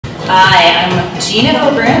Hi, I'm Gina.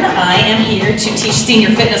 I am here to teach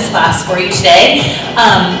senior fitness class for you today.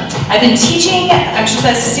 I've been teaching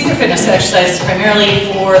exercise, senior fitness exercise primarily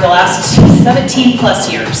for the last 17 plus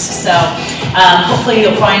years. So hopefully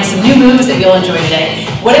you'll find some new moves that you'll enjoy today.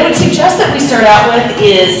 What I would suggest that we start out with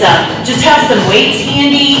is just have some weights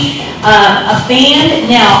handy, a band.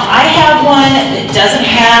 Now I have one that doesn't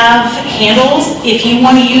have handles. If you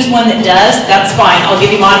want to use one that does, that's fine. I'll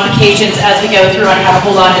give you modifications as we go through on how to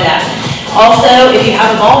hold on to that. Also, if you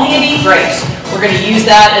have a ball handy, great. We're going to use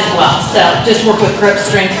that as well. So just work with grip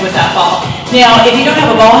strength with that ball. Now, if you don't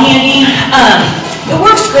have a ball handy, it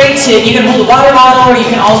works great to, you can hold a water bottle, or you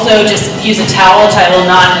can also just use a towel, tie a little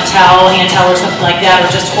knot in a towel, hand towel or something like that, or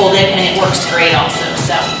just hold it and it works great also.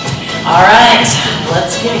 So, all right,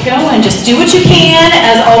 let's get going. Just do what you can.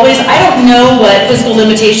 As always, I don't know what physical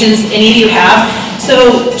limitations any of you have,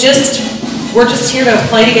 so we're just here to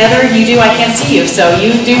play together. You do, I can't see you, so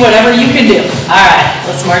you do whatever you can do. All right,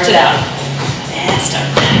 let's march it out. And start.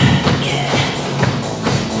 Good.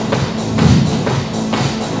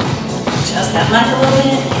 Adjust that mic a little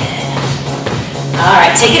bit. Good. All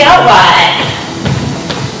right, take it out wide.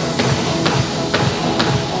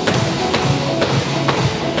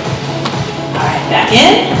 All right, back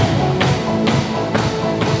in.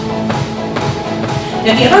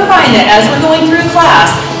 Now, if you ever find that as we're going through class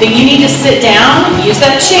that you need to sit down, use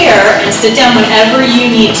that chair and sit down whenever you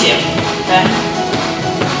need to, okay?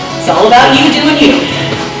 It's all about you doing you.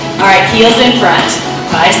 All right, heels in front,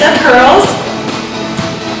 bicep curls.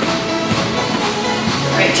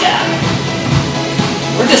 Great job.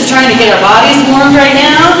 We're just trying to get our bodies warmed right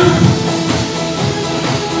now.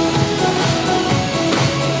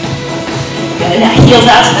 Good, now heels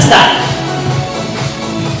out to the side.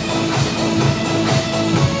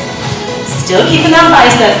 Still keeping that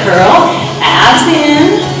bicep curl, abs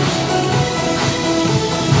in.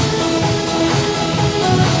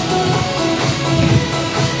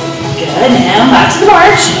 Good, now back to the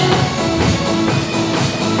march.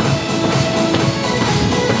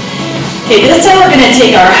 Okay, this time we're going to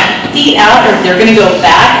take our feet out, or they're going to go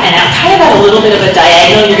back and out, kind of at a little bit of a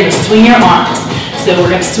diagonal. You're going to swing your arms. So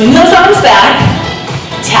we're going to swing those arms back,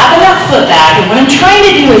 tapping that foot back, and what I'm trying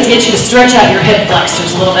to do is get you to stretch out your hip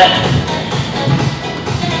flexors a little bit.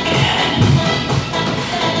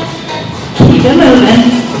 Keep it moving.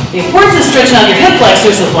 The importance of stretching out your hip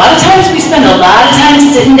flexors is a lot of times we spend a lot of time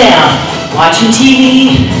sitting down, watching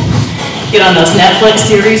TV, get on those Netflix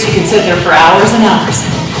series, you can sit there for hours and hours.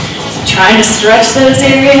 So trying to stretch those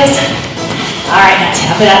areas. All right, now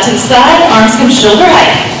tap it out to the side, arms come shoulder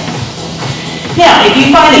height. Now, if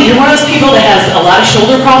you find that you're one of those people that has a lot of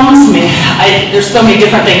shoulder problems, there's so many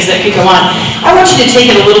different things that could go on, I want you to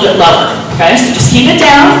take it a little bit lower, okay? So just keep it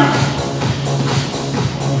down.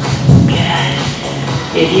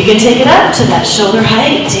 If you can take it up to that shoulder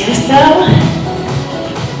height, do so.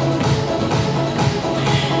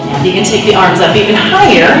 Now if you can take the arms up even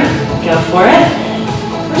higher, go for it.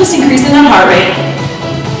 We're just increasing that heart rate.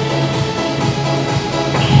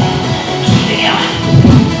 Keep it going.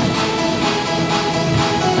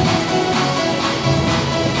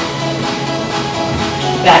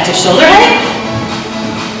 Back to shoulder height.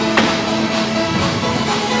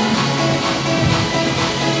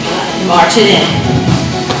 Good. March it in.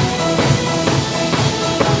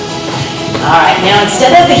 All right, now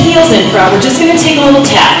instead of the heels in front, we're just going to take a little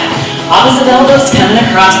tap. Opposite elbows coming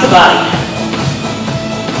across the body.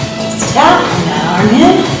 Just tap, and that arm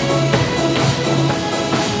in.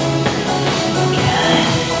 Good.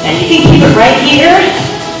 Now you can keep it right here.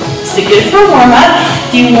 It's good for a warm-up.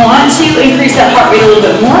 If you want to increase that heart rate a little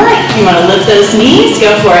bit more, if you want to lift those knees,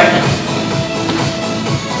 go for it.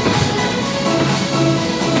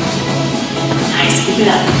 Nice, keep it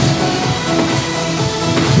up.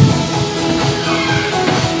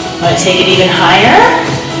 Want to take it even higher?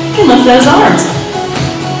 You can lift those arms.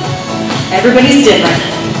 Everybody's different.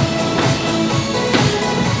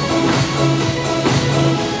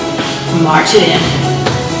 March it in.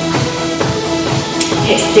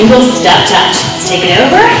 Okay, single step touch. Let's take it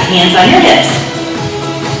over, hands on your hips.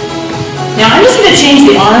 Now I'm just going to change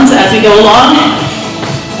the arms as we go along.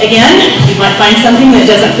 Again, you might find something that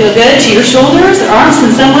doesn't feel good to your shoulders or arms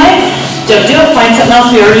in some way. Don't do it, find something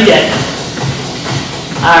else we already did.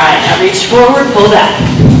 All right, now reach forward, pull back.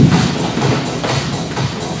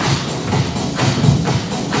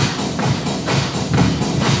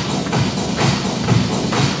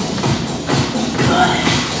 Good.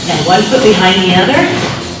 And one foot behind the other.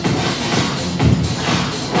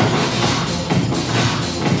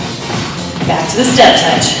 Back to the step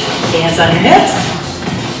touch. Hands on your hips.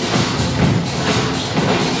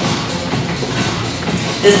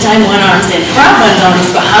 This time one arm's in front, one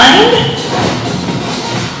arm's behind.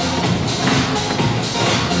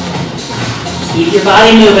 Keep your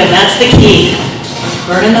body moving, that's the key.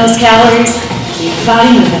 Burning those calories, keep the body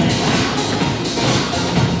moving.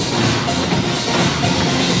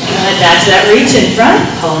 Good, back to that reach in front,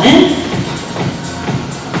 pull in.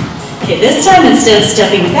 Okay, this time instead of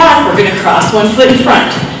stepping back, we're gonna cross one foot in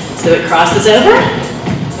front. So it crosses over.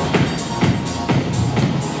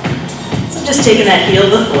 So I'm just taking that heel to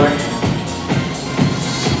the floor.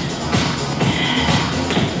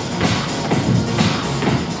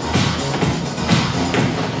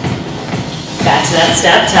 Back to that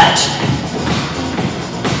step touch.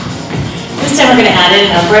 This time we're going to add in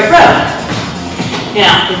an upright row.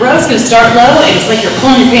 Now, the row is going to start low and it's like you're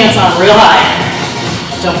pulling your pants on real high.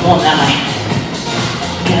 Don't pull them that way.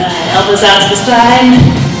 Good. Elbows out to the side.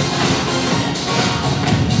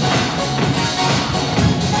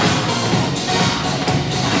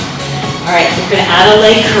 All right, we're going to add a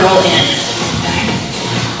leg curl in.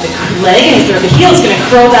 The leg or the heel is going to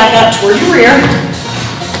curl back up toward your rear.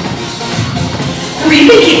 You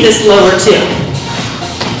can keep this lower too.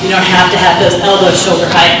 You don't have to have those elbows shoulder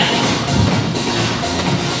height.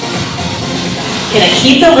 Can I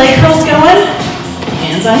keep the leg curls going?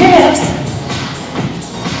 Hands on your hips.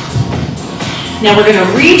 Now we're going to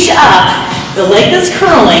reach up. The leg that's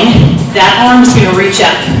curling, that arm is going to reach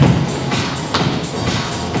up.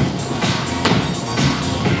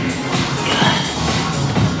 Good.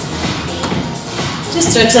 Just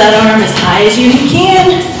stretch that arm as high as you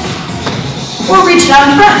can. Or reach it out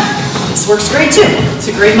in front. This works great too. It's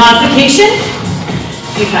a great modification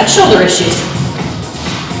if you've had shoulder issues.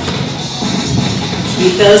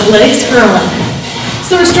 Keep those legs curling.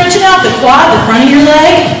 So we're stretching out the quad, the front of your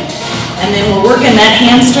leg, and then we're working that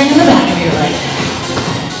hamstring in the back of your leg.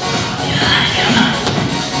 Good, come on.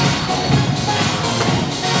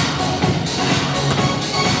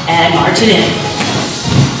 And march it in.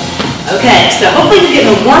 Okay, so hopefully you're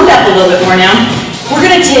getting warmed up a little bit more now. We're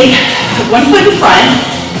going to take one foot in front,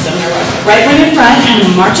 so I'm going to right one in front, and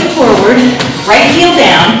march it forward, right heel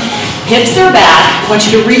down, hips are back. I want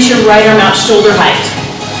you to reach your right arm out shoulder height.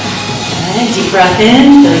 Okay, deep breath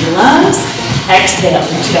in, fill your lungs, exhale,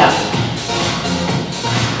 reach it out.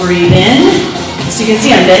 Breathe in, so you can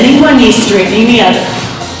see I'm bending one knee, straightening the other.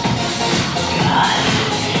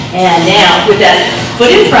 Good. And now, with that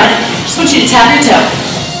foot in front, just want you to tap your toe.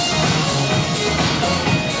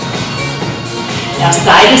 Now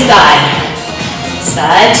side to side,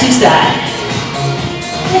 side to side.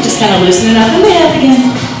 And just kind of loosen it up in the hip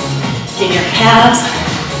again. Get your calves.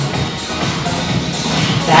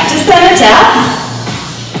 Back to center tap.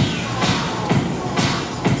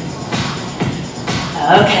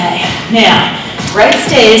 Okay, now right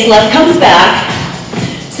stays, left comes back.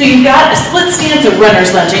 So you've got a split stance of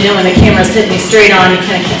runner's lunge. I know when the camera's hitting me straight on, you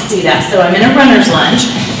kind of can't see that. So I'm in a runner's lunge.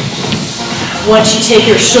 Once you take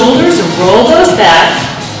your shoulders and roll those back.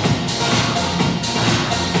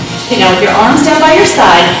 Okay, now with your arms down by your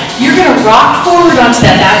side, you're going to rock forward onto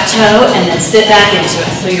that back toe and then sit back into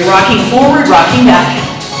it. So you're rocking forward, rocking back.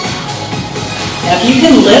 Now if you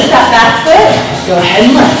can lift that back foot, go ahead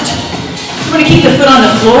and lift. If you want to keep the foot on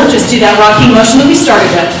the floor, just do that rocking motion that we started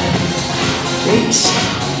with. Reach,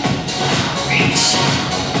 reach,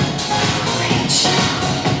 reach.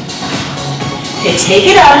 Okay, take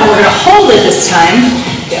it up, and we're going to hold it this time.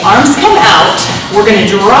 The arms come out. We're going to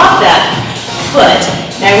drop that foot.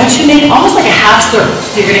 Now I want you to make almost like a half circle.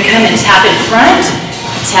 So you're going to come and tap in front,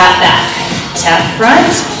 tap back, tap front,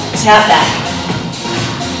 tap back.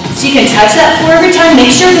 So you can touch that floor every time. Make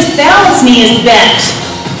sure this balance knee is bent.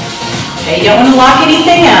 Okay, you don't want to lock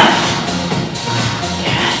anything out.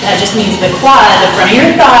 Yeah, that just means the quad, the front of your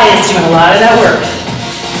thigh, is doing a lot of that work.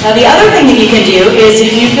 Now the other thing that you can do is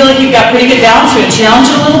if you feel like you've got pretty good balance, you're going to challenge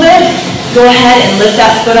it a little bit, go ahead and lift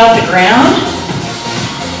that foot off the ground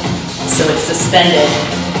so it's suspended.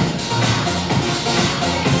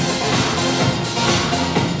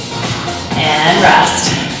 And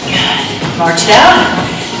rest. Good. March it out.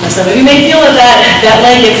 Now some of you may feel that that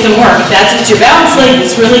leg gets some work. That's with your balance leg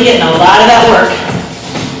that's really getting a lot of that work.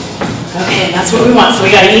 Okay, that's what we want. So we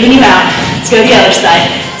got to even you out. Let's go to the other side.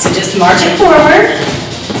 So just march it forward.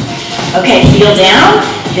 Okay, heel down,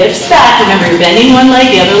 hips back. Remember, you're bending one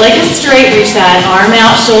leg, the other leg is straight. Reach that arm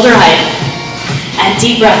out, shoulder height. And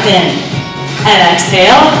deep breath in. And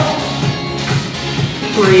exhale.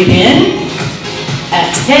 Breathe in.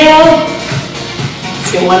 Exhale. Let's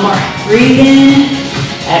go one more. Breathe in.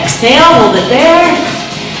 Exhale, hold it there.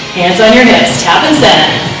 Hands on your hips, tap and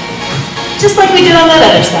center. Just like we did on that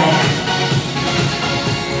other side.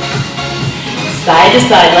 Side to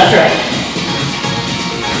side, left, right.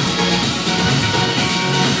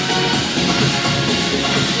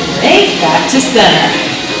 Back to center.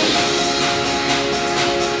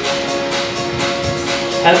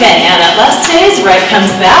 Okay, now that left stays, right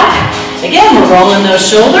comes back. Again, we're rolling those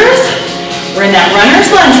shoulders. We're in that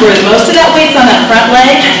runner's lunge where most of that weight's on that front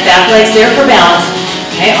leg, back leg's there for balance.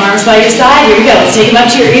 Okay, arms by your side, here we go. Let's take them up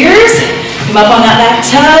to your ears. Come up on that back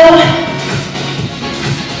toe.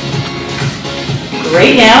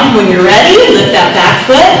 Great, now when you're ready, lift that back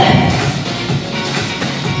foot.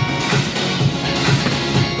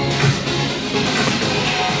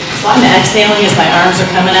 So I'm exhaling as my arms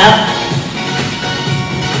are coming up.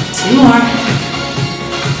 2 more.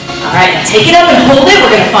 All right, now take it up and hold it.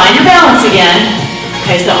 We're gonna find your balance again.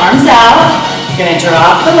 Okay, so arms out. You're gonna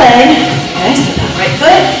drop the leg. Okay, so that right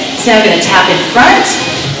foot. So now we're gonna tap in front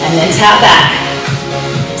and then tap back.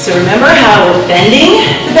 So remember how we're bending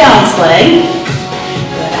the balance leg.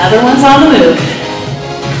 The other one's on the move.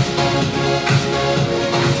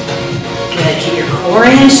 Good, keep your core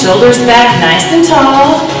in, shoulders back, nice and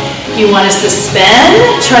tall. If you want to suspend,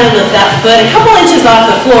 try to lift that foot a couple inches off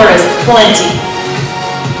the floor is plenty.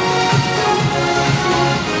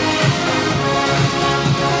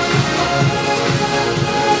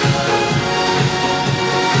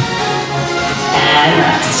 And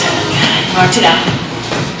rest. Good. March it out.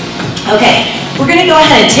 Okay, we're going to go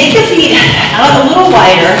ahead and take your feet out a little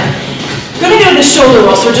wider. We're going to go to the shoulder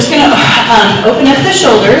roll, so we're just going to open up the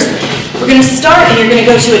shoulders. We're going to start and you're going to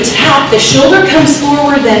go to a tap. The shoulder comes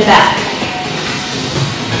forward, then back.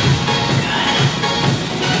 Good.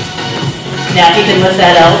 Now if you can lift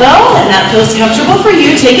that elbow and that feels comfortable for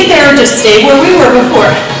you, take it there or just stay where we were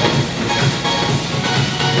before.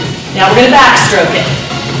 Now we're going to backstroke it.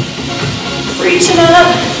 Reaching up,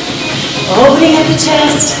 opening at the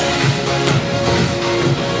chest.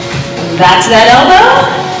 Back to that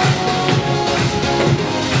elbow.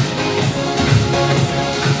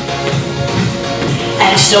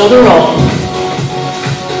 And shoulder roll.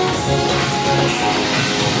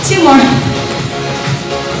 2 more.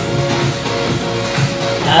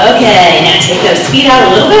 Okay, now take those feet out a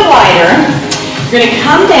little bit wider. You're going to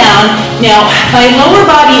come down. Now, my lower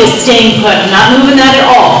body is staying put. I'm not moving that at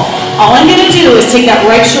all. All I'm going to do is take that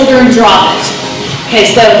right shoulder and drop it. Okay,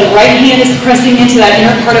 so the right hand is pressing into that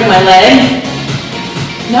inner part of my leg.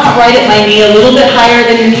 Not right at my knee, a little bit higher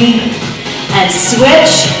than your knee. And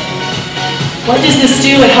switch. What does this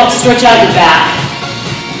do? It helps stretch out your back.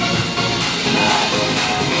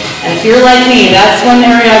 And if you're like me, that's one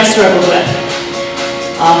area I've struggled with.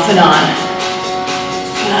 Off and on.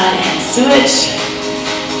 Good, and switch.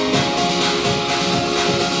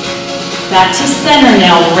 Back to center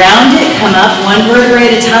now. Round it, come up 1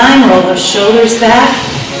 vertebrae at a time. Roll those shoulders back.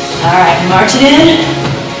 All right, march it in.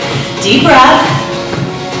 Deep breath.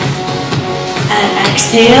 And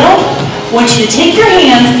exhale. I want you to take your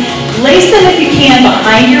hands, lace them if you can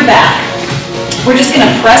behind your back. We're just going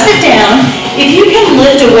to press it down. If you can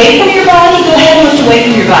lift away from your body, go ahead and lift away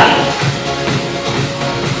from your body.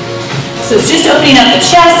 So it's just opening up the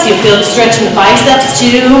chest. You'll feel it stretching the biceps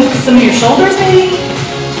too. Some of your shoulders maybe.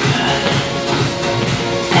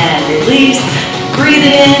 And release. Breathe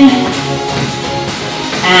it in.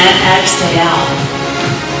 And exhale.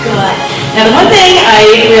 Good. Now the one thing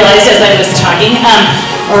I realized as I was talking,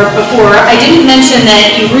 or before, I didn't mention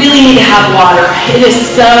that you really need to have water. It is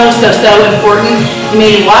so important. You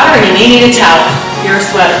may need water and you may need a towel. You're a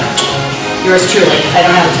sweater. Yours truly. I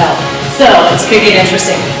don't have a towel. So it's going to get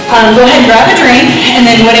interesting. Go ahead and grab a drink, and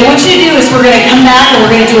then what I want you to do is we're going to come back and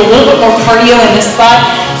we're going to do a little bit more cardio in this spot.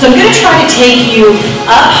 So I'm going to try to take you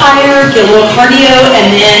up higher, get a little cardio,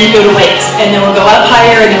 and then go to weights. And then we'll go up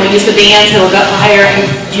higher, and then we'll use the bands, and we'll go up higher and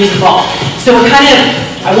use the ball. So we're kind of,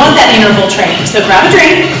 I want that interval training. So grab a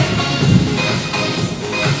drink.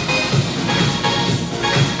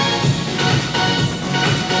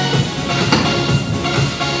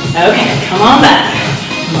 Okay, come on back.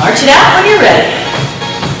 March it out when you're ready.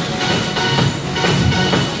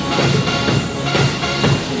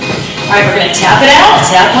 All right, we're going to tap it out.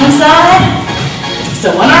 Tap one side.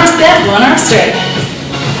 So one arm's bent, one arm straight.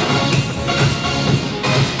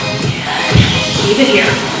 Keep it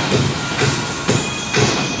here.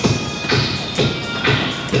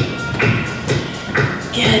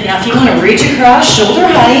 Good. Now if you want to reach across, shoulder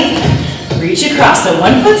height, reach across. So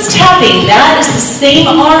one foot's tapping. That is the same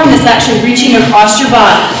arm that's actually reaching across your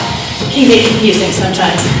body. Can get confusing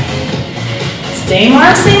sometimes. Same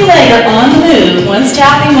arm, same leg are on the move. One's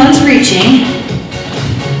tapping, one's reaching.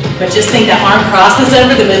 But just think that arm crosses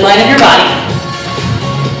over the midline of your body.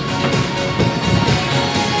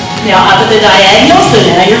 Now up at the diagonal, so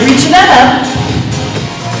now you're reaching that up.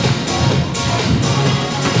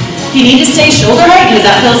 If you need to stay shoulder height because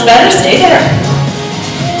that feels better, stay there.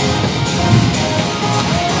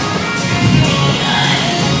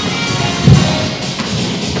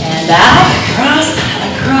 back, across,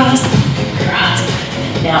 across, across.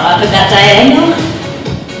 Now up at that diagonal.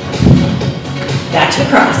 Back to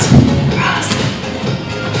across, across.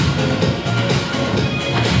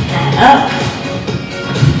 And up.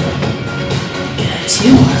 Good,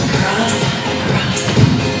 2 more, across, across.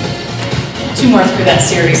 2 more through that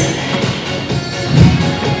series.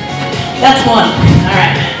 That's 1, all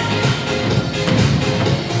right.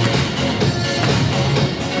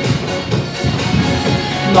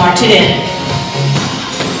 March it in.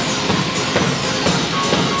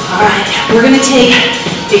 All right, we're gonna take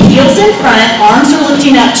the heels in front, arms are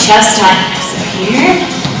lifting up, chest tight. So here,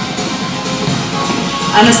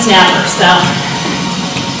 I'm a snapper, so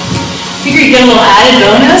figure you get a little added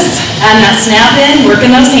bonus, adding that snap in,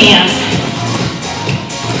 working those hands.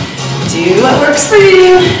 Do what works for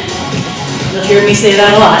you. You'll hear me say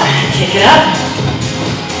that a lot. Kick it up.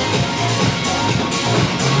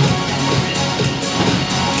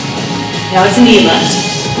 Now it's a knee lift.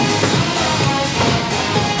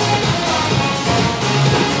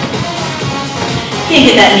 Can't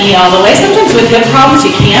get that knee all the way. Sometimes with hip problems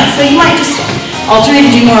you can't, so you might just alternate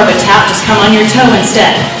and do more of a tap. Just come on your toe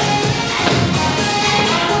instead.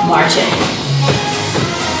 March it.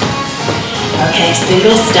 Okay,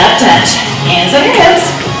 single step touch. Hands on your hips.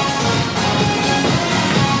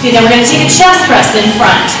 Okay, then we're going to take a chest press in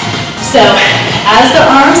front. So as the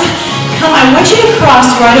arms come, I want you to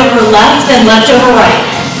cross right over left, then left over right.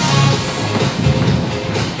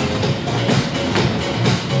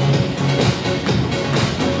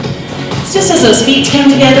 It's just as those feet come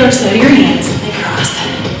together, so do your hands, they cross.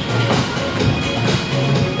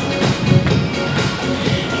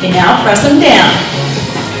 Okay, now press them down.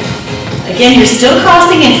 Again, you're still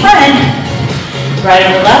crossing in front. Right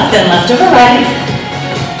over left, then left over right.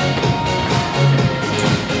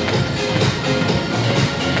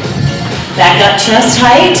 Back up, chest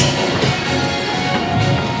height.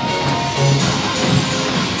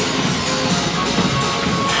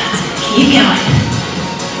 Keep going.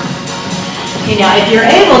 Okay, now if you're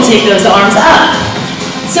able, take those arms up.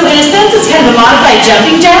 So in a sense, it's kind of a modified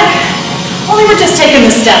jumping jack, only we're just taking the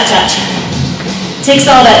step touch. Takes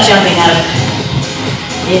all that jumping out of it.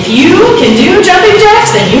 If you can do jumping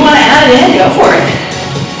jacks and you want to add it in, go for it.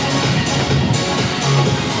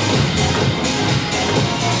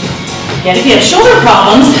 And if you have shoulder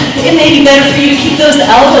problems, it may be better for you to keep those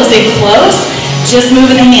elbows in close, just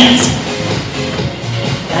moving the hands.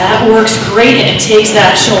 That works great and it takes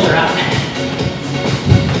that shoulder out.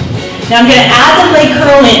 Now I'm going to add the leg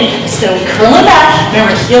curl in. So curling back,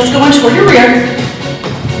 remember heels going toward your rear,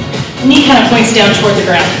 knee kind of points down toward the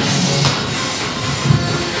ground.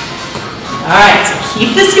 All right, so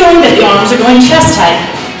keep this going, but the arms are going chest tight.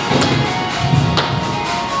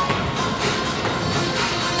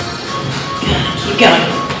 Going.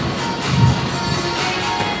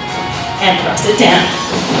 And press it down.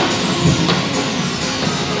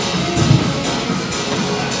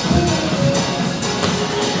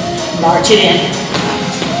 March it in.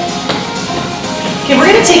 Okay, we're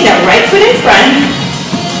going to take that right foot in front.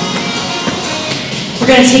 We're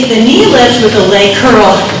going to take the knee lift with the leg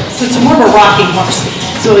curl. So it's more of a rocking horse.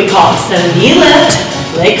 That's what we call it. So knee lift,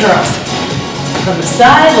 leg curls. From the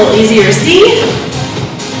side, a little easier to see.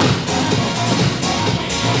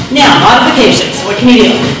 Now, modifications, what can you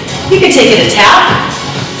do? You can take it a tap,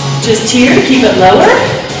 just here to keep it lower.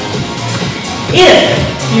 If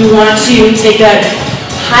you want to take that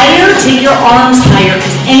higher, take your arms higher,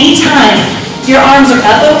 because anytime your arms are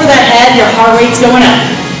up over that head, your heart rate's going up.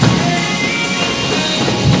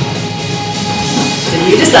 So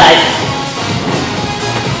you decide.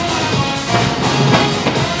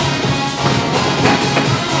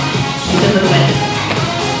 Keep it moving.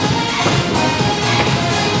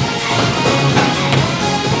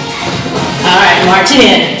 All right, march it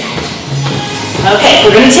in. Okay,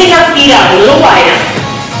 we're going to take our feet out a little wider.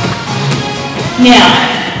 Now,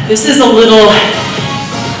 this is a little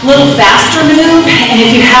faster move, and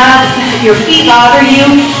if you have your feet bother you,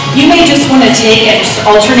 you may just want to take and just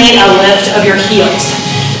alternate a lift of your heels.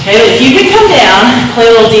 Okay, if you could come down,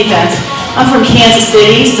 play a little defense. I'm from Kansas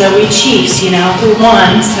City, so we Chiefs, you know, we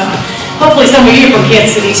won, so hopefully some of you are from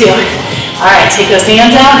Kansas City too. All right, take those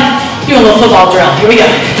hands out, do a little football drill. Here we go.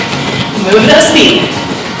 Move those feet.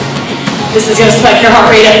 This is going to spike your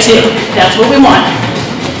heart rate up too. That's what we want.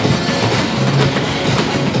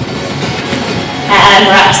 And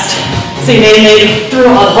rest. So you may have made it through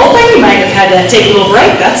the whole thing. You might have had to take a little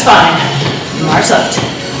break. That's fine. March left.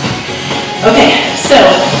 Okay, so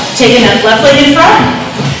taking that left leg in front.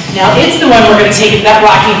 Now it's the one we're going to take that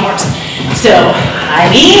rocking horse. So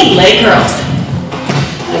high knee, leg curls.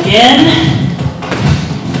 Again.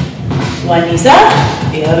 One knee's up,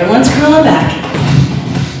 the other one's curling back.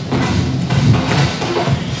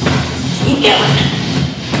 Keep going.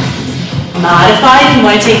 Modify if you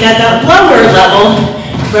want to take that lower level.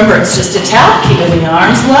 Remember, it's just a tap. Keeping the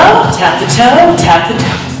arms low. Tap the toe, tap the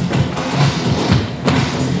toe.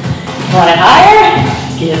 Want it higher?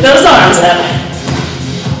 Get those arms up.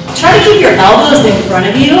 Try to keep your elbows in front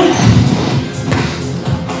of you.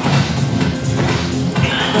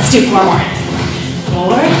 Good. Let's do 4 more.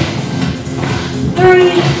 4,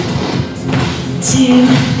 3, 2,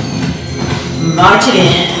 march it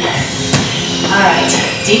in. All right,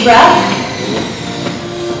 deep breath.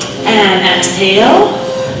 And exhale.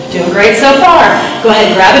 Doing great so far. Go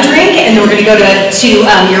ahead and grab a drink, and then we're going to go to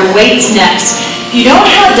your weights next. If you don't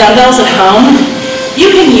have dumbbells at home,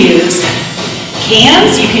 you can use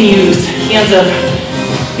cans. You can use cans of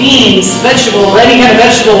beans, vegetables, any kind of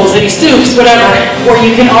vegetables, any soups, whatever. Or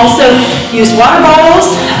you can also use water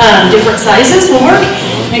bottles. Different sizes will work.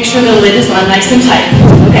 Make sure the lid is on nice and tight.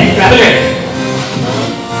 Okay, grab a drink.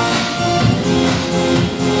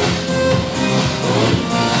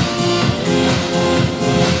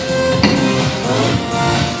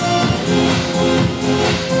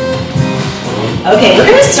 Okay, we're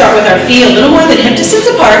going to start with our feet a little more than hip distance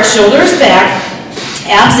apart, shoulders back,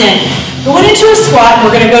 abs in. Going into a squat, and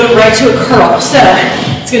we're going to go right to a curl. So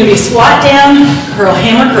it's going to be squat down, curl,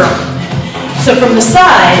 hammer, curl. So from the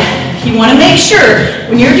side, you want to make sure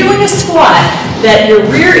when you're doing a squat that your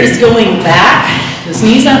rear is going back, those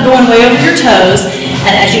knees not going way over your toes,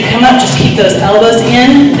 and as you come up, just keep those elbows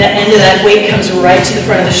in. The end of that weight comes right to the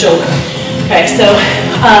front of the shoulder. Okay, so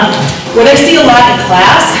what I see a lot in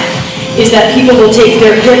class is that people will take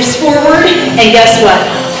their hips forward, and guess what?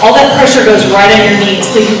 All that pressure goes right on your knees,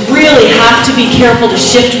 so you really have to be careful to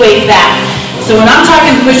shift weight back. So when I'm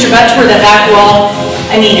talking push your butt toward that back wall,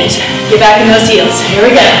 I mean it. Get back in those heels. Here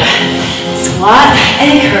we go. Squat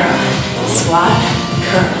and curl. Squat,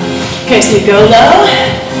 curl. Okay, so you go low.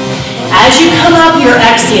 As you come up, you're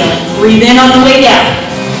exhaling. Breathe in on the way down.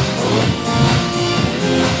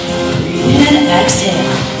 Breathe in,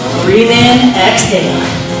 exhale. Breathe in, exhale.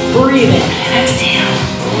 Breathe in, exhale.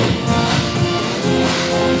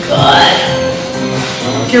 Good.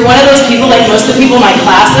 If you're one of those people, like most of the people in my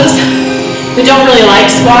classes, that don't really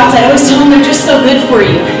like squats, I always tell them they're just so good for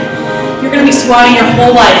you. You're going to be squatting your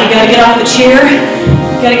whole life. You got to get off the chair,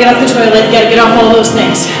 you got to get off the toilet, you got to get off all those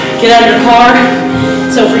things. Get out of your car.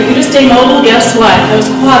 So for you to stay mobile, guess what?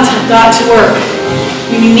 Those quads have got to work.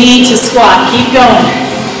 You need to squat. Keep going.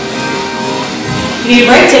 You need a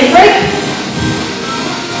break? Take a break.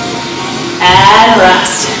 And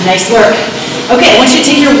rest. Nice work. Okay, I want you to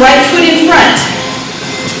take your right foot in front,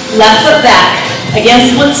 left foot back, again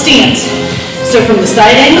split stance. So from the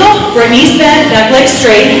side angle, front knees bent, back leg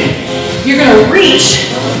straight, you're going to reach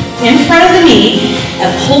in front of the knee and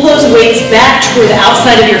pull those weights back toward the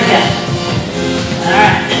outside of your hip. All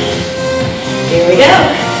right, here we go.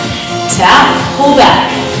 Tap, pull back,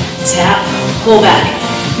 tap, pull back.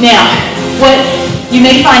 Now, what you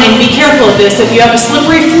may find, and be careful of this, if you have a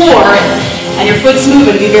slippery floor and your foot's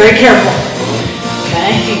moving, be very careful.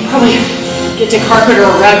 Okay, if you probably get to carpet or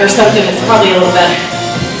a rug or something, it's probably a little better.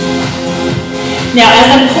 Now, as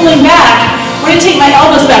I'm pulling back, I'm going to take my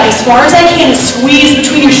elbows back as far as I can and squeeze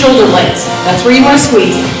between your shoulder blades. That's where you want to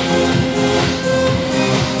squeeze.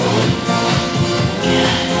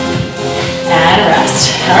 And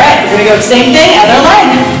rest. All right, we're going to go the same thing, other leg.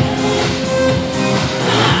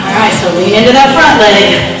 All right, so lean into that front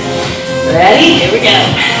leg. Ready? Here we go.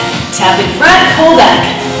 Tap in front, pull back.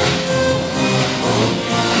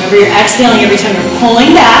 Remember, you're exhaling every time you're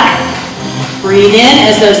pulling back. Breathe in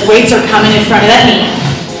as those weights are coming in front of that knee.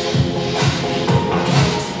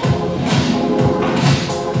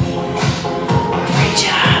 Great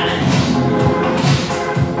job.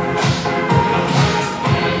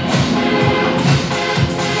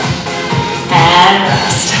 And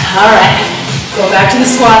rest. All right. Go back to the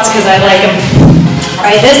squats because I like them. All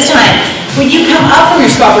right, this time, when you come up from your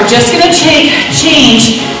squat, we're just going to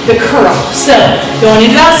change the curl. So, going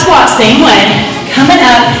into that squat, same way, coming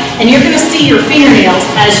up, and you're going to see your fingernails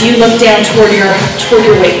as you look down toward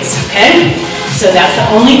your weights, okay? So that's the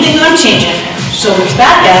only thing that I'm changing. Shoulders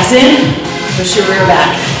back, abs in, push your rear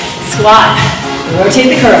back. Squat, rotate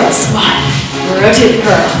the curl, squat, rotate the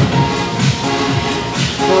curl.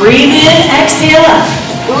 Breathe in, exhale up.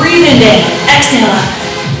 Breathe in down, exhale up.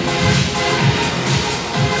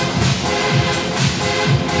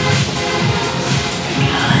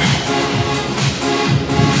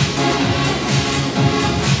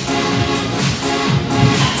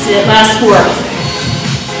 That's it, last 4.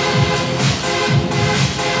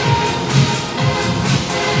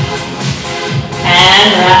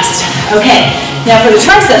 and rest. Okay, now for the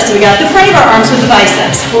triceps, so we got the front of our arms with the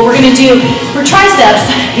biceps. What we're gonna do for triceps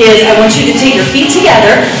is I want you to take your feet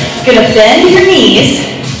together, gonna bend your knees,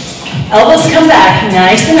 elbows come back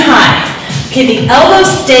nice and high. Okay, the elbows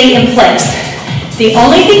stay in place. The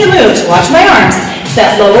only thing that moves, watch my arms, is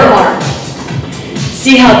that lower arm.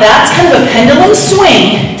 See how that's kind of a pendulum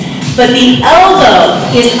swing, but the elbow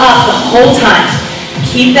is up the whole time.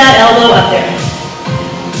 Keep that elbow up there.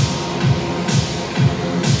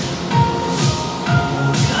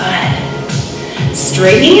 Good.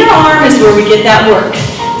 Straightening your arm is where we get that work.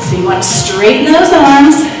 So you want to straighten those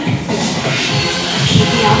arms. Keep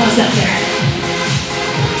the elbows up there.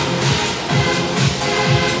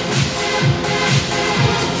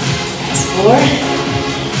 That's 4,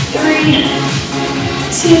 3,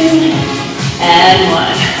 2, and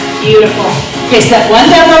 1. Beautiful. Okay, set one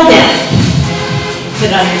dumbbell down. Put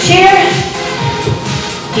it on your chair.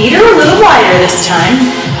 Feet are a little wider this time.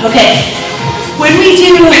 Okay, when we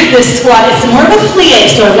do this squat, it's more of a plie,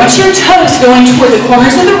 so I want your toes going toward the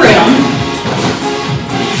corners of the room.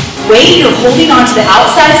 Weight, you're holding on to the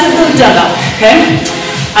outsides of the dumbbell, okay?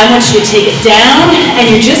 I want you to take it down, and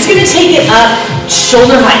you're just gonna take it up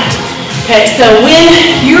shoulder height. Okay, so when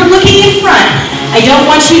you're looking in front, I don't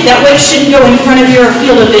want you, that weight shouldn't go in front of your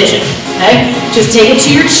field of vision, okay? Just take it to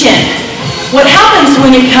your chin. What happens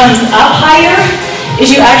when it comes up higher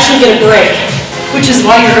is you actually get a break, which is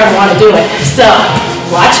why you're gonna wanna do it. So,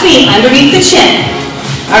 watch me underneath the chin.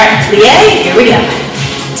 All right, plie, here we go.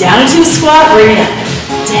 Down into the squat, bring it up.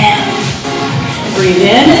 Down. Breathe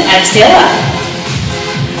in, exhale up.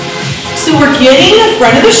 So we're getting the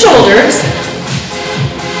front of the shoulders.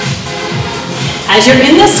 As you're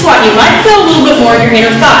in this squat, you might feel a little bit more in your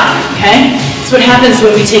inner thigh, okay? That's what happens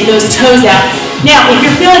when we take those toes out. Now, if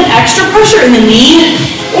you're feeling extra pressure in the knee,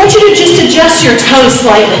 I want you to just adjust your toes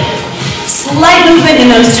slightly. Slight movement in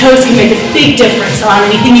those toes can make a big difference on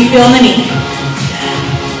anything you feel in the knee.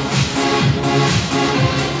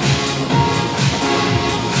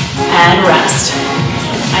 And rest.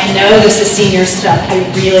 I know this is senior stuff. I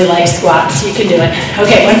really like squats. You can do it.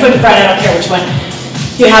 Okay, one foot in front, I don't care which one.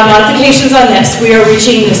 You have modifications on this. We are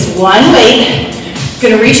reaching this one weight.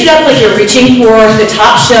 You're gonna reach it up like you're reaching for the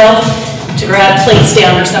top shelf to grab plates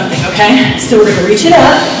down or something, okay? So we're gonna reach it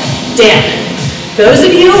up, down. Those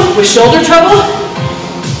of you with shoulder trouble,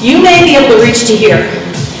 you may be able to reach to here,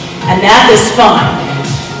 and that is fine.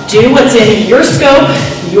 Do what's in your scope,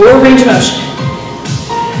 your range of motion.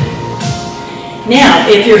 Now,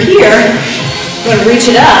 if you're here, you're gonna reach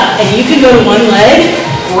it up, and you can go to one leg,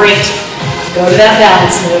 great. Go to that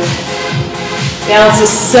balance move. Balance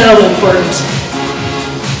is so important.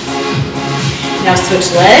 Now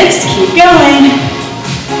switch legs, keep going.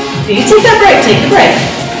 If you take that break, take the break.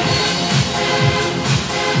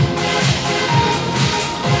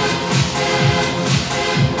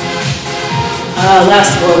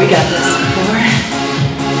 Last 4, we got this. 4,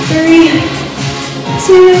 3,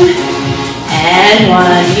 2, and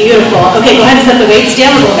 1. Beautiful. Okay, go ahead and set the weights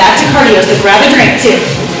down. We'll go back to cardio, so grab a drink too.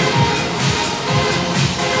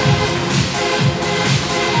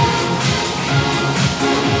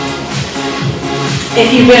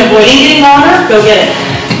 If you've been avoiding getting water, go get it.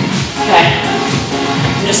 Okay.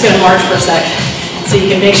 I'm just going to march for a sec so you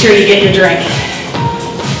can make sure you get your drink.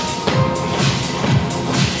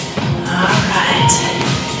 All right.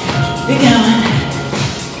 Keep it going.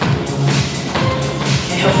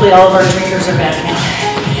 Okay, hopefully all of our drinkers are back now.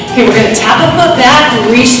 Okay, we're going to tap a foot back and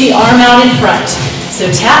reach the arm out in front. So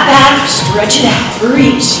tap back, stretch it out,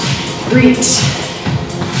 reach, reach.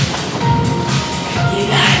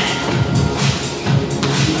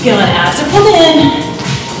 Going abs are pulled in.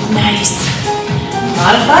 Nice.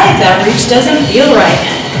 Modify if that reach doesn't feel right.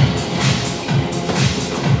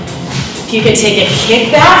 If you could take a kick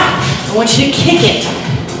back, I want you to kick it.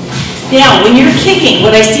 Now, when you're kicking,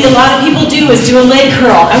 what I see a lot of people do is do a leg curl.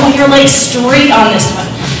 I want your legs straight on this one.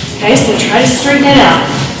 Okay, so try to straighten it out.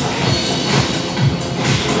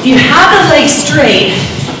 If you have the leg straight,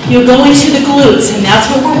 you'll go into the glutes, and that's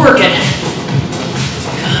what we're working.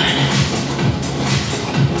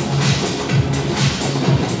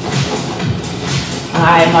 All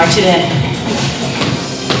right, march it in.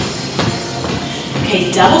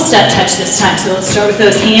 Okay, double step touch this time. So let's start with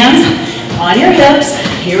those hands on your hips.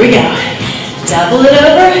 Here we go. Double it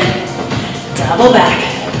over, double back,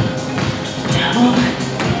 double.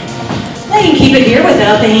 Now you can keep it here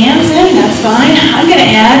without the hands in, that's fine. I'm gonna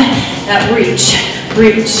add that reach,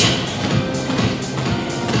 reach.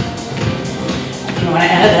 If you wanna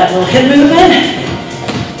add that little hip movement,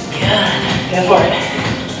 good, go for it.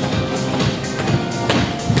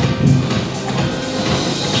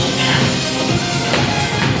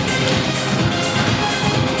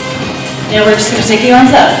 Now we're just going to take the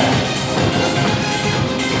arms up.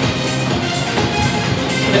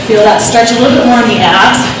 Going to feel that stretch a little bit more in the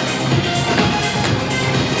abs.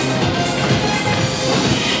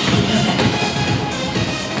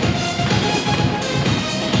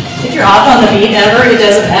 If you're off on the beat ever, it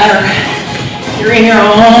doesn't matter. You're in your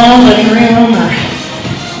own living room or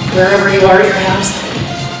wherever you are at your house.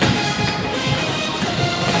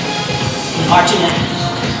 Marching in.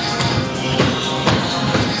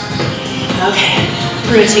 Okay,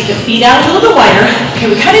 we're going to take the feet out a little bit wider. Okay,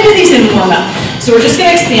 we kind of did these in warm-up, so we're just going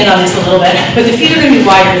to expand on this a little bit, but the feet are going to be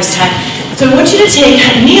wider this time. So I want you to take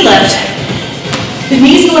a knee lift. The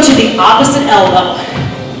knees go to the opposite elbow.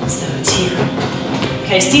 So it's here.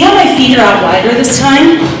 Okay, see how my feet are out wider this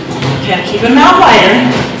time? Okay, I'm keeping them out wider.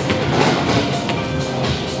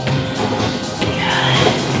 Good.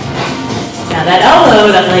 Now that elbow,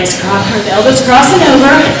 the elbow's crossing over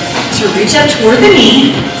to reach up toward the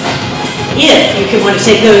knee. If you can want to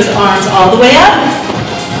take those arms all the way up,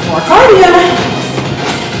 more cardio.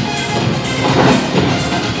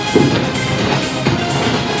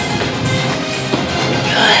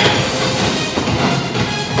 Good.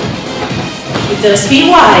 Keep those feet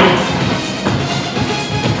wide.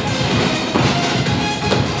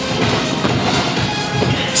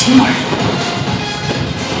 Good. 2 more.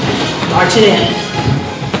 March it in.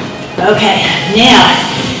 Okay, now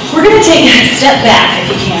we're going to take a step back if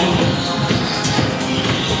you can.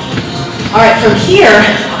 All right, from here,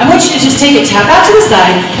 I want you to just take it, tap out to the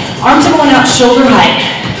side. Arms are going out shoulder height.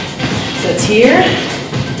 So it's here.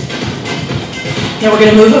 Now we're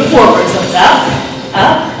going to move it forward. So it's up,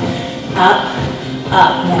 up, up,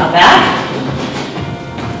 up. Now back.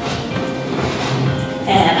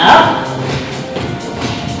 And up.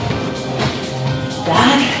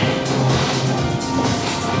 Back.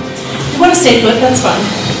 If you want to stay put, that's fine.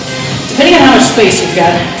 Depending on how much space you've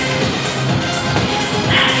got.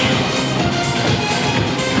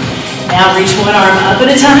 Now reach one arm up at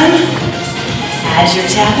a time as you're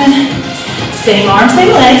tapping. Same arm,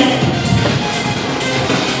 same leg.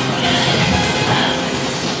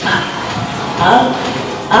 Up, up,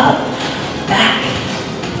 up, back.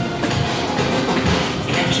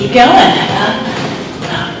 And keep going. Up,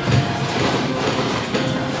 up,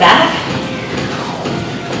 back.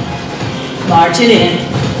 March it in.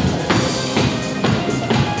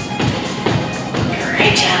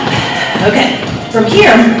 Great job. Okay, from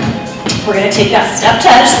here, we're going to take that step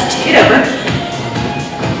touch, so take it over.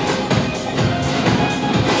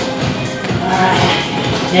 All right.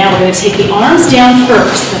 Now we're going to take the arms down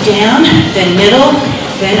first. So down, then middle,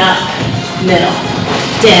 then up, middle,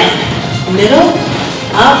 down, middle,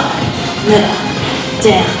 up, middle,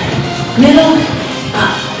 down, middle,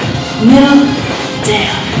 up, middle,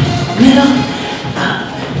 down, middle, up,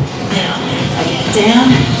 middle. Again,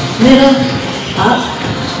 down, middle, up,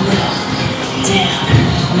 middle, down,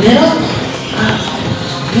 middle, up,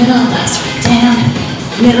 middle, last one, down,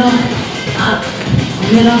 middle, up,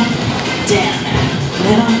 middle, down,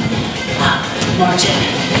 middle, up, march it.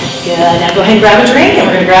 Good, now go ahead and grab a drink and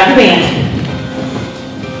we're going to grab the band.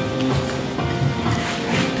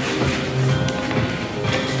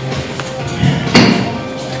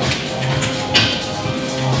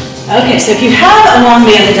 Okay, so if you have a long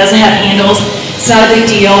band that doesn't have handles, it's not a big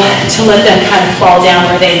deal to let them kind of fall down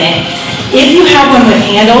where they may. If you have one with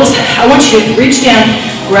handles, I want you to reach down,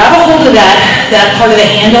 grab a hold of that part of the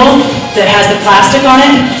handle that has the plastic on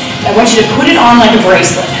it. I want you to put it on like a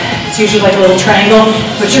bracelet. It's usually like a little triangle.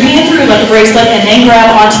 Put your hand through like a bracelet and then grab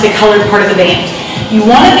onto the colored part of the band. You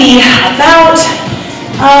want to be about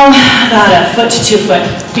a foot to 2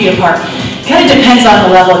 feet apart. Kind of depends on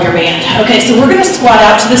the level of your band. Okay, so we're going to squat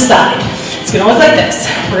out to the side. It's going to look like this.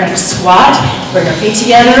 We're going to squat, bring our feet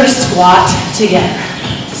together, squat together.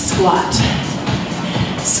 Squat,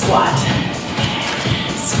 squat,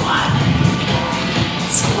 squat,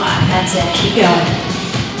 squat. That's it. Keep going.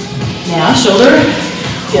 Now, shoulder.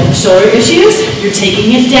 If you have shoulder issues, you're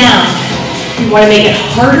taking it down. You want to make it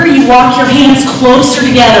harder, you walk your hands closer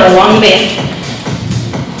together along the band.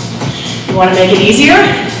 You want to make it easier,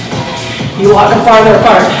 you walk them farther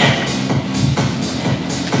apart.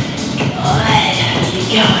 Good.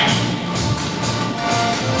 Keep going.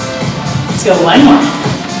 Let's go one more.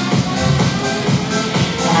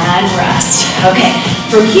 And rest. Okay,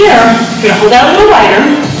 from here, you're going to hold out a little wider.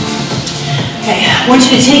 Okay, I want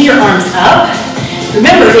you to take your arms up.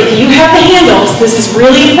 Remember, if you have the handles, this is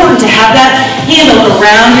really important to have that handle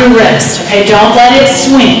around your wrist. Okay, don't let it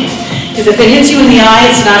swing. Because if it hits you in the eye,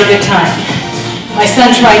 it's not a good time. My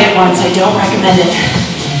son tried it once, I don't recommend it.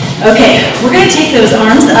 Okay, we're going to take those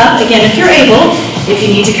arms up. Again, if you're able, If you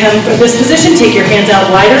need to come from this position, take your hands out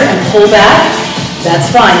wider and pull back. That's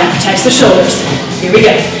fine, that protects the shoulders. Here we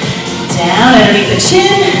go. Down, underneath the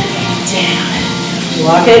chin, down.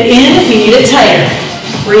 Lock it in if you need it tighter.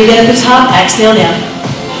 Breathe in at the top, exhale down.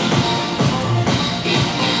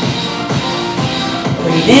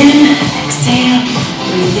 Breathe in, exhale,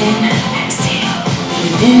 breathe in, exhale,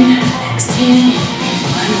 breathe in, exhale.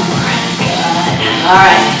 One more, good. All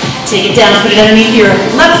right, take it down, put it underneath your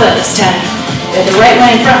left foot this time. We had the right one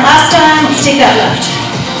in front last time, let's take that left.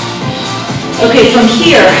 Okay, from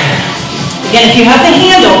here, again, if you have the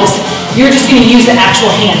handles, you're just gonna use the actual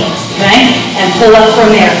handle, okay? And pull up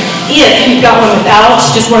from there. If you've got one without,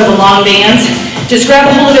 just one of the long bands, just grab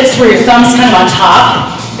a hold of it so where your thumb's kind of on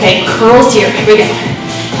top. Okay, curls here, here we go.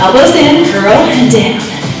 Elbows in, curl and down,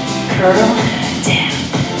 curl and down,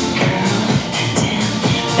 curl and down.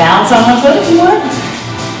 Bounce on one foot if you want.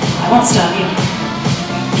 I won't stop you.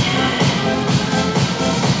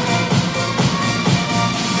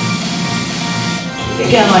 Keep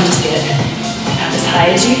it going, just get up as high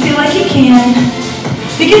as you feel like you can.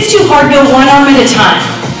 If it gets too hard, go one arm at a time.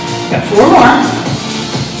 Got 4 more.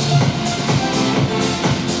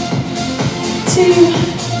 2.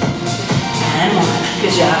 And 1.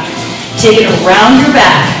 Good job. Take it around your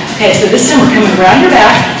back. Okay, so this time we're coming around your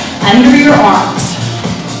back, under your arms.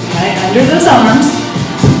 Okay, under those arms.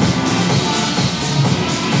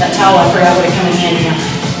 That towel, I forgot would have come in handy now.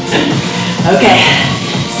 Okay,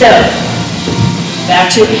 so back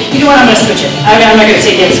to, you know what, I'm going to switch it. I'm not going to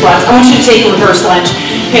take in squats. I want you to take a reverse lunge.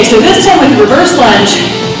 Okay, so this time with the reverse lunge,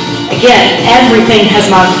 again, everything has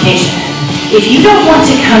modification. If you don't want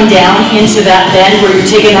to come down into that bend where you're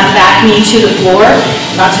taking that back knee to the floor,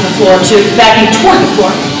 not to the floor, to back knee toward the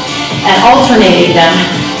floor, and alternating them,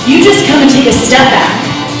 you just come and take a step back.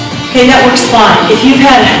 Okay, that works fine. If you've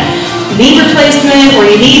had knee replacement or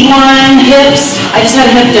you need one, hips, I just had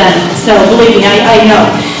a hip done, so believe me, I know.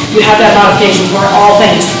 You have to have modifications for all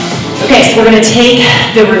things. Okay, so we're going to take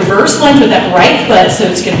the reverse lunge with that right foot, so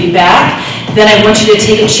it's going to be back. Then I want you to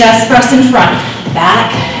take a chest press in front,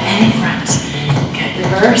 back and in front. Good,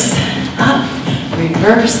 reverse, up,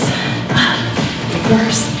 reverse, up,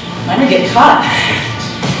 reverse. Mine are getting caught.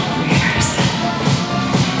 Reverse.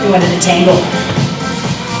 We went in a tangle.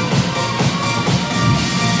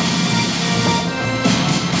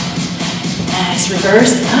 Nice,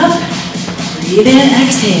 reverse, up. Breathe in,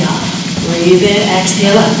 exhale. Breathe in,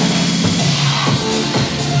 exhale up.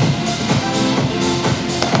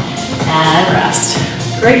 And rest.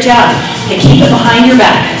 Great job. Okay, keep it behind your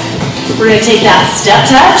back. We're going to take that step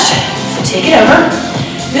touch. So take it over.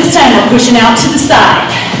 This time we're pushing out to the side.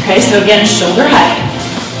 Okay, so again, shoulder height.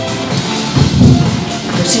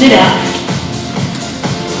 Pushing it out.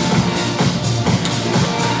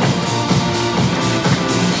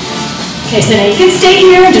 Okay, so now you can stay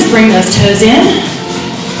here and just bring those toes in,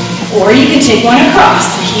 or you can take one across.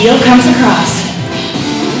 The heel comes across.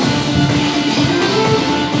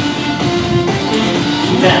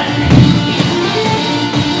 Keep it up.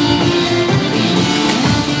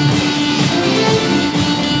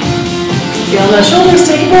 Feel those shoulders,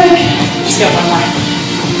 take a break. Just got one more.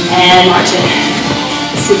 And march it.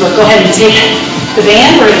 Super, go ahead and take the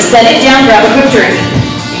band. We're going to set it down, grab a quick drink.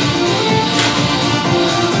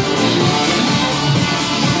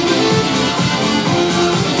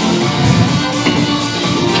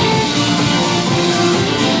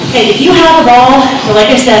 Okay, if you have a ball, or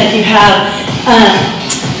like I said, if you have,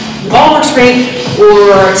 the ball works great,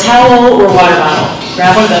 or a towel or a water bottle.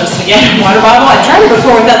 Grab one of those. Again, water bottle, I've tried it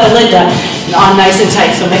before without the lid on nice and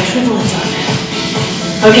tight, so make sure the lid's on.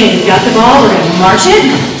 Okay, you've got the ball, we're going to march it.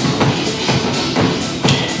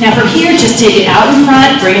 Now from here, just take it out in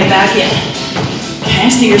front, bring it back in.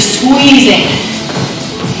 Okay, so you're squeezing.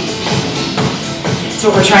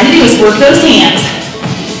 So what we're trying to do is work those hands.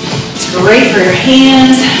 Great for your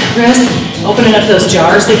hands, wrists, opening up those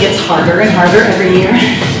jars that gets harder and harder every year.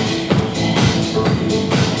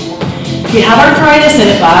 If you have arthritis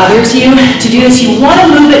and it bothers you to do this, you want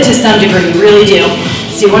to move it to some degree, you really do.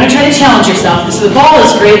 So you want to try to challenge yourself. So the ball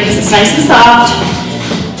is great because it's nice and soft.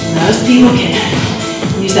 Most people can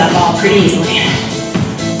use that ball pretty easily.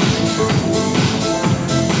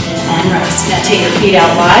 And rest. Now take your feet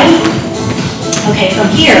out wide. Okay,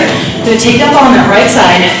 from here, I'm going to take that ball on that right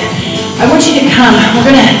side. I want you to come,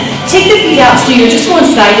 we're going to take the feet out so you're just going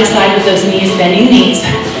side to side with those knees, bending the knees.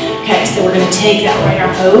 Okay, so we're going to take that right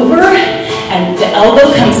arm over and the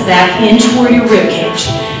elbow comes back in toward your rib cage.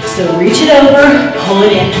 So reach it over, pull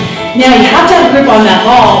it in. Now you have to have grip on that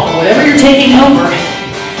ball, or whatever you're taking over.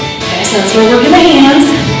 Okay, so that's where we're working the hands.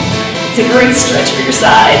 It's a great stretch for your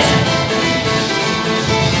sides.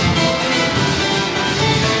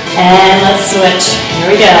 And let's switch.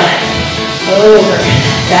 Here we go. Over.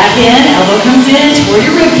 Back in. Elbow comes in toward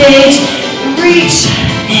your rib cage. Reach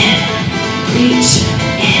in. Reach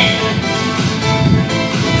in.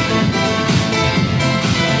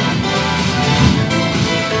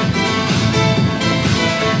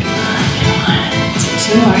 Come on. Take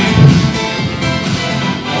 2 more.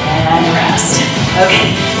 And rest.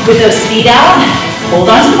 Okay. With those feet out, hold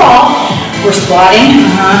on to the ball. We're squatting.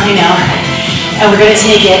 I know. And we're going to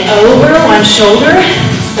take it over one shoulder.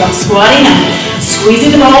 So I'm squatting, I'm squeezing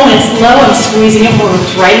the ball. When it's low, I'm squeezing it forward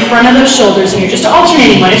right in front of those shoulders, and you're just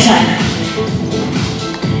alternating one at a time.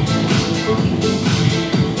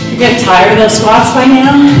 If you're getting tired of those squats by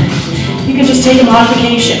now, you can just take a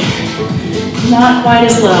modification. Not quite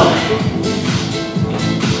as low.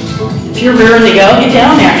 If you're rearing to go, get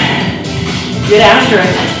down there. Get after it.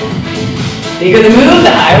 Bigger the move, the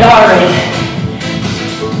higher the heart rate.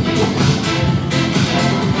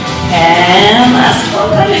 And last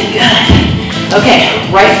one, good. Okay,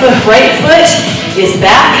 right foot is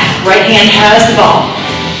back, right hand has the ball.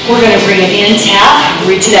 We're gonna bring it in, tap,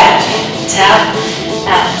 reach it out. Tap,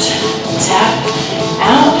 out, tap,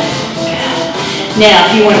 out. Now,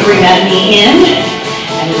 if you wanna bring that knee in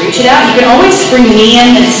and reach it out, you can always bring the knee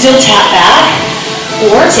in and still tap back,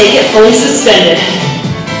 or take it fully suspended.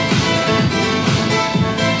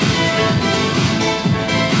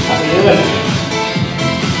 How we doing?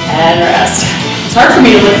 And rest. It's hard for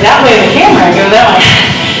me to look that way in the camera and go that way.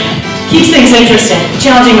 Keeps things interesting,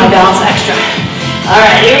 challenging my balance extra. All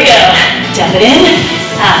right, here we go. Tap it in,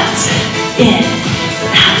 out, in,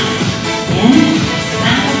 out, in,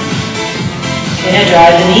 out. Gonna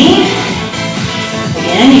drive the knee.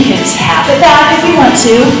 Again, you can tap it back if you want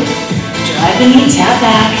to. Drive the knee, tap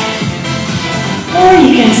back. Or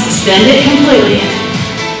you can suspend it completely.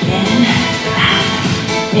 In, out,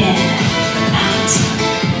 in, out.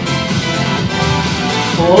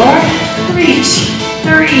 4, reach,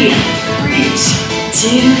 3, reach,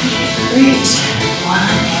 2, reach, 1,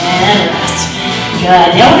 and rest.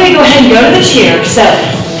 Good. Now we're going to go ahead and go to the chair. So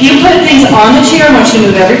if you put things on the chair, I want you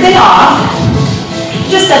to move everything off.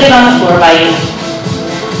 Just set it on the floor by you.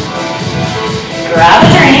 Grab a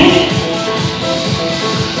drink.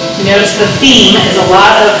 Notice the theme is a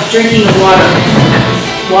lot of drinking of water.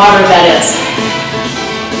 Water, that is.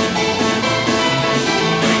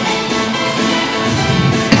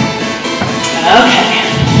 Okay.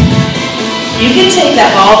 You can take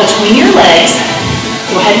that ball between your legs.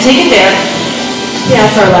 Go ahead and take it there. Yeah,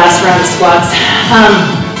 that's our last round of squats.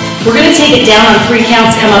 We're going to take it down on 3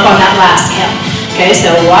 counts, come up on that last count. Okay,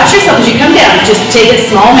 so watch yourself as you come down. Just take it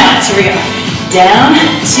small amounts. Here we go. Down,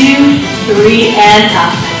 2, 3, and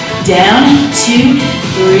up. Down, 2,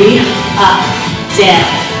 3, up. Down,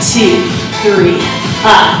 2, 3,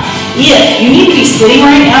 up. If you need to be sitting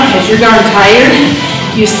right now because you're darn tired,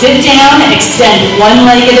 you sit down, extend one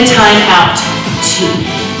leg at a time out. 2,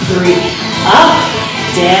 3, up,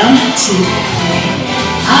 down, 2, 3,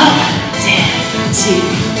 up, down, 2,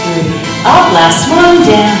 3, up. Last one,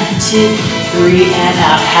 down, 2, 3, and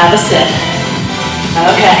up. Have a sit.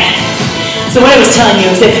 Okay. So what I was telling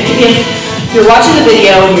you is if you're watching the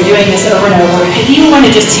video and you're doing this over and over, if you want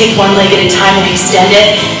to just take one leg at a time and extend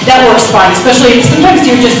it, that works fine, especially if sometimes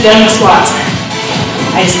you're just done with squats.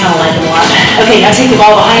 I just kind of like them a lot. Okay, now take the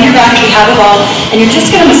ball behind your back if you have a ball, and you're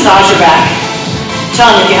just going to massage your back. I'm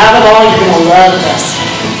telling you, if you have a ball, you're going to love this.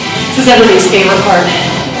 This is everybody's favorite part.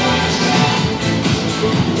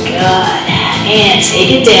 Good. And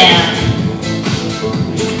take it down.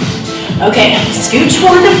 Okay, scoot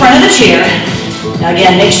toward the front of the chair. Now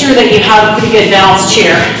again, make sure that you have a pretty good balanced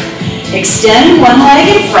chair. Extend one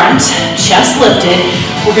leg in front, chest lifted.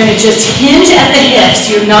 We're going to just hinge at the hips.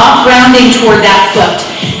 You're not rounding toward that foot.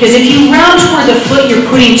 Because if you round toward the foot, you're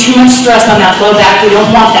putting too much stress on that low back. We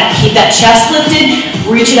don't want that. Keep that chest lifted.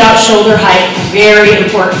 Reach it out shoulder height. Very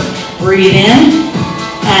important. Breathe in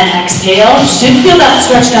and exhale. You should feel that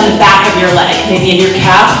stretch down the back of your leg, maybe in your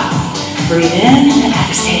calf. Breathe in and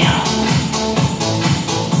exhale.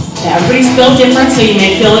 Now everybody's built different, so you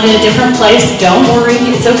may feel it in a different place. Don't worry,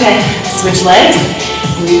 it's okay. Switch legs.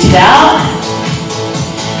 Reach it out.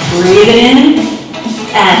 Breathe in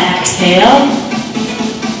and exhale.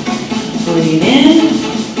 Breathe in,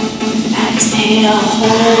 exhale,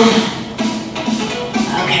 hold.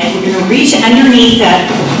 Okay, we're going to reach underneath that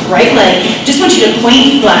right leg. Just want you to point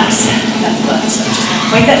and flex that foot. So just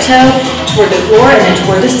point that toe toward the floor and then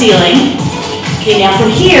toward the ceiling. Okay, now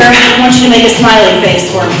from here, I want you to make a smiley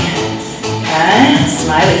face for me. Okay,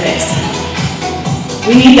 smiley face.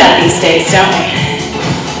 We need that these days, don't we?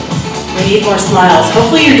 We need more smiles.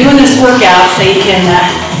 Hopefully you're doing this workout so you can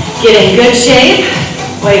get in good shape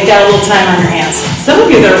Well, you've got a little time on your hands. Some of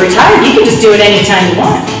you that are retired, you can just do it anytime you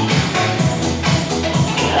want.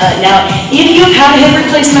 Good. Now, if you've had a hip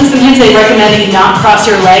replacement, sometimes they recommend that you not cross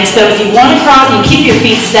your legs. So if you want to cross, you keep your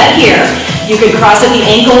feet set here. You can cross at the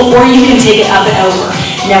ankle, or you can take it up and over.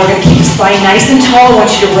 Now we're going to keep the spine nice and tall. I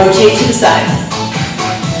want you to rotate to the side.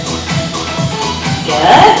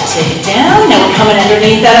 Good. Take it down. Now we're coming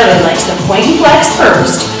underneath that other leg. So point and flex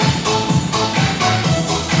first.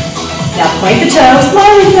 Now point the toes,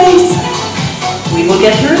 smiley face. We will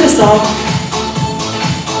get through this all.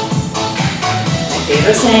 My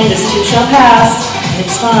favorite saying, this too shall pass.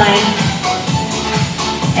 It's fine.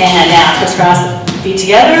 And now crisscross the feet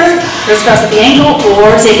together, crisscross at the ankle,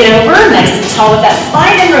 or take it over, nice and tall with that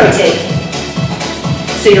spine, and rotate.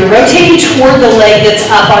 So you're rotating toward the leg that's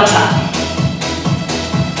up on top.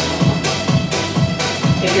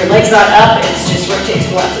 If your leg's not up, it's just rotate to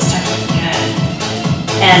the left this time.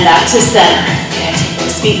 And back to center. Okay, take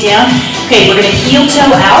those feet down. Okay, we're going to heel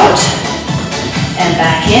toe out. And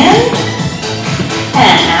back in.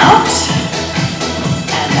 And out.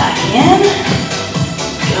 And back in.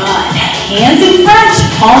 Good. Hands in front,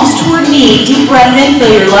 palms toward knee. Deep breath in,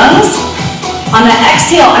 fill your lungs. On the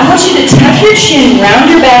exhale, I want you to tuck your chin, round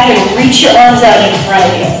your back, and reach your arms out in front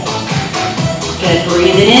of you. Good.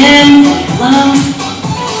 Breathe it in, fill your lungs.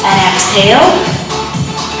 And exhale.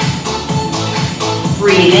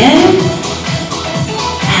 Breathe in,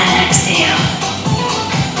 and exhale.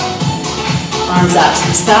 Arms out to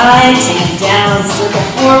the side, take them down, circle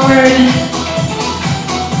forward,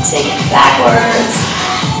 take it backwards.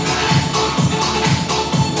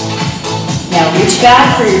 Now reach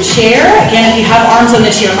back for your chair. Again, if you have arms on the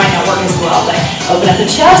chair, it might not work as well, but open up the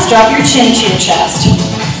chest, drop your chin to your chest.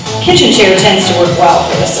 Kitchen chair tends to work well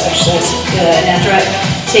for this exercise. Good. Now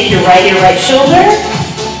take your right ear, right shoulder.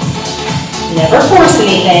 Never force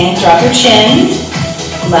anything. Drop your chin.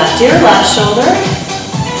 Left ear, left shoulder.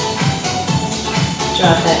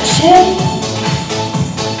 Drop that chin.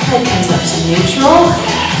 Head comes up to neutral.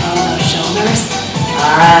 On those shoulders.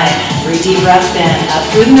 All right. 3 deep breaths in. Up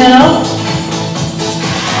through the middle.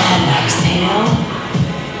 And exhale.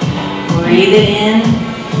 Breathe it in.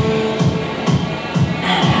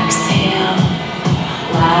 And exhale.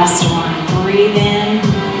 Last one. Breathe in.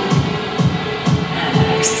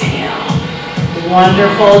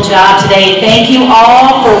 Wonderful job today. Thank you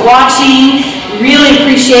all for watching. Really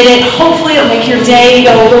appreciate it. Hopefully it'll make your day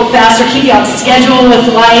go a little faster, keep you on schedule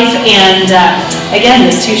with life, and again,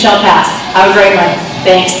 this too shall pass. Have a great one.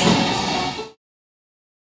 Thanks.